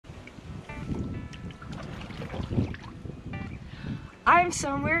I'm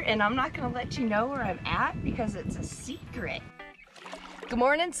somewhere and I'm not gonna let you know where I'm at because it's a secret. Good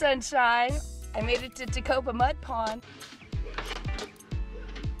morning, sunshine. I made it to Tecopa Mud Pond.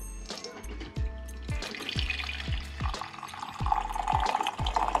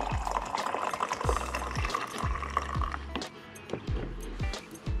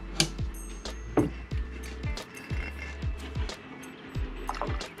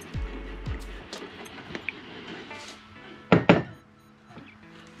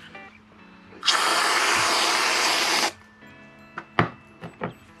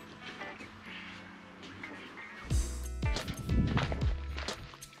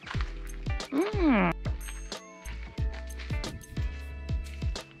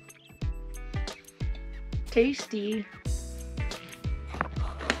 Tasty.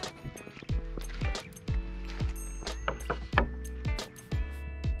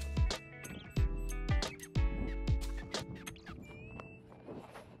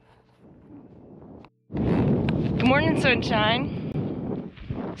 Good morning, sunshine.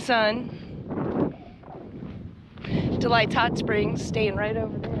 Sun. Delight's Hot Springs, staying right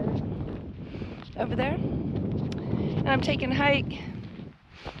over there. Over there. And I'm taking a hike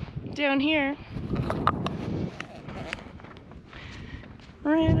down here.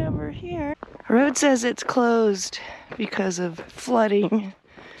 Right over here. The road says it's closed because of flooding.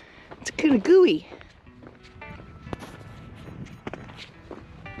 It's kind of gooey.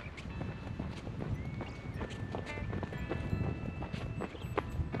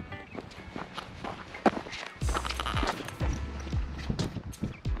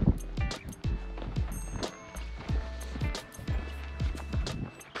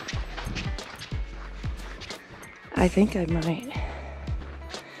 I think I might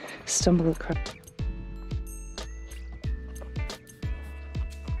stumble across.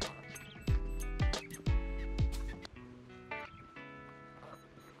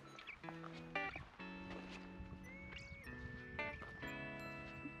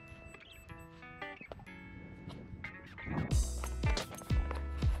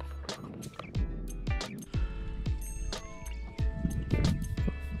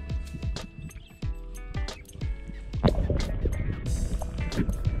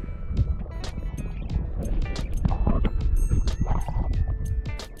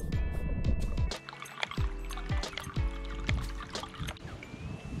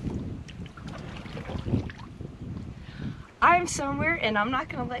 I'm somewhere and I'm not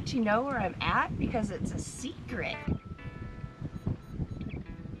going to let you know where I'm at because it's a secret.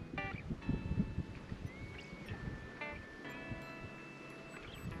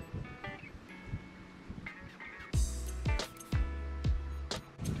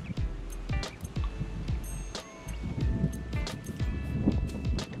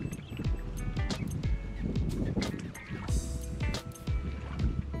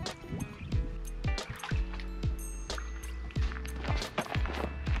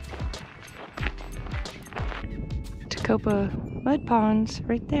 Tecopa mud ponds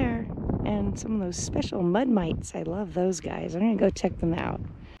right there, and some of those special mud mites. I love those guys. I'm gonna go check them out.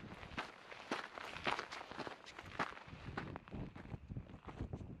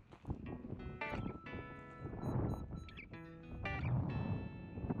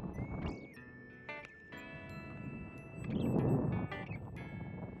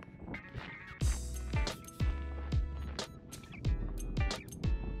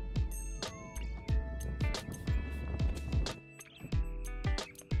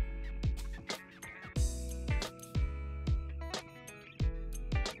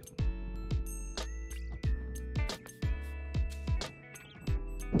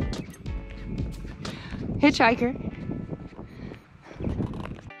 Hitchhiker.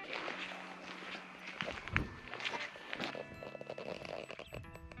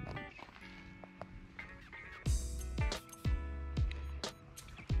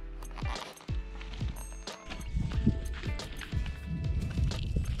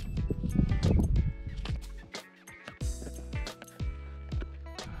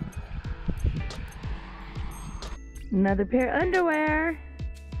 Another pair of underwear.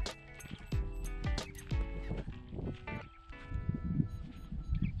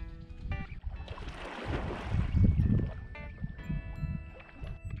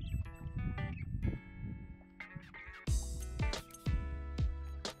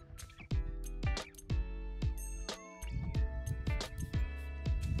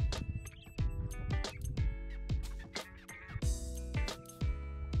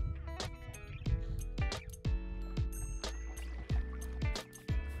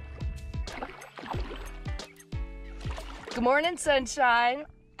 Good morning, sunshine.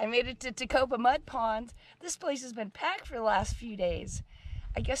 I made it to Tecopa Mud Pond. This place has been packed for the last few days.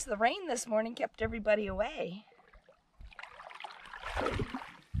 I guess the rain this morning kept everybody away.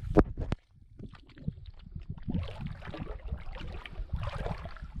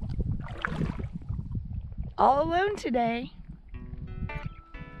 All alone today.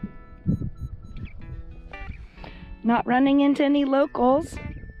 Not running into any locals.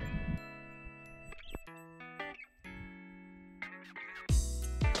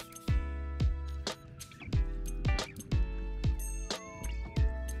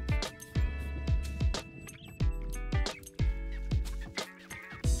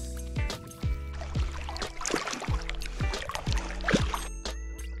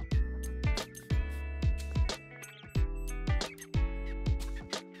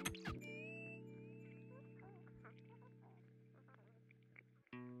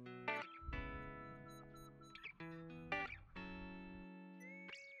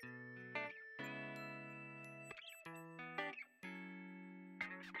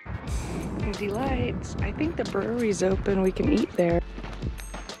 Delights. I think the brewery's open. We can eat there.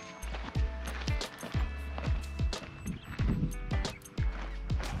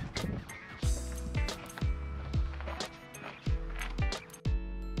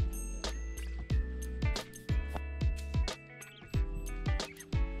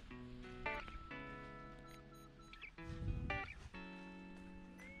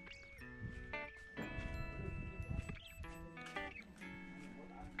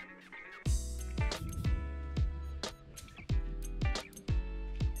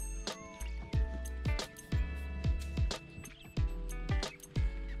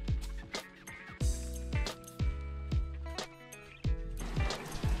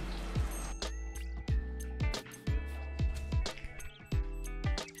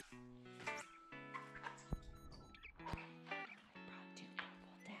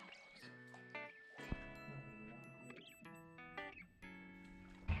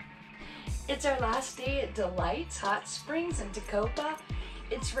 It's our last day at Delights Hot Springs in Tecopa.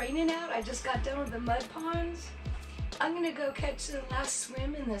 It's raining out. I just got done with the mud ponds. I'm gonna go catch the last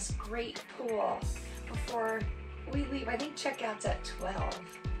swim in this great pool before we leave. I think checkout's at 12.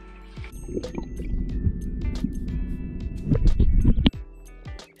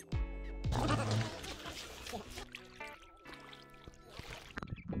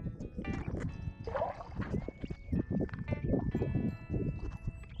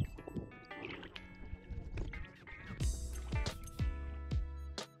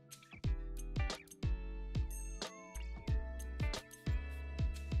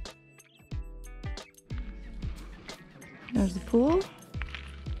 There's the pool.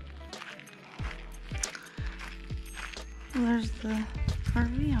 There's the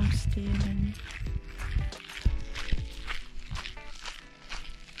RV I'm staying in.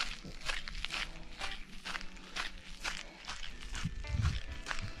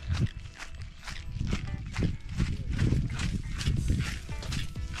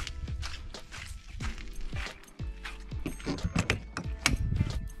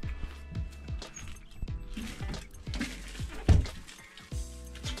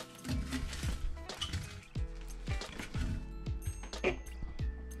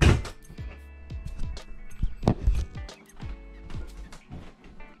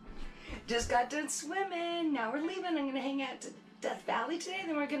 Just got done swimming. Now we're leaving. I'm gonna hang out to Death Valley today,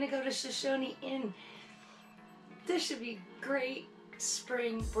 then we're gonna go to Shoshone Inn. This should be great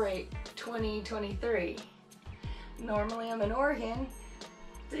spring break 2023. Normally I'm in Oregon.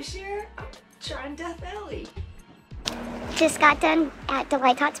 This year I'm trying Death Valley. Just got done at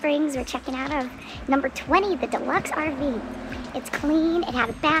Delight Hot Springs. We're checking out of number 20, the Deluxe RV. It's clean, it had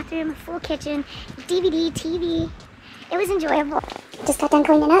a bathroom, a full kitchen, DVD, TV. It was enjoyable. Just got done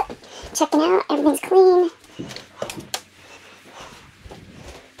cleaning up, checking out, everything's clean.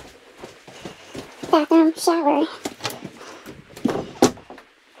 Bathroom, shower.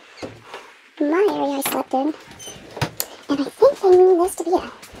 My area I slept in. And I think they moved this to be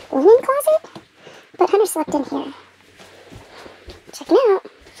a linen closet, but Hunter slept in here. Checking out.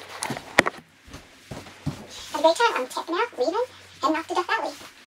 Had a great time. I'm checking out, leaving, heading off to Death Valley.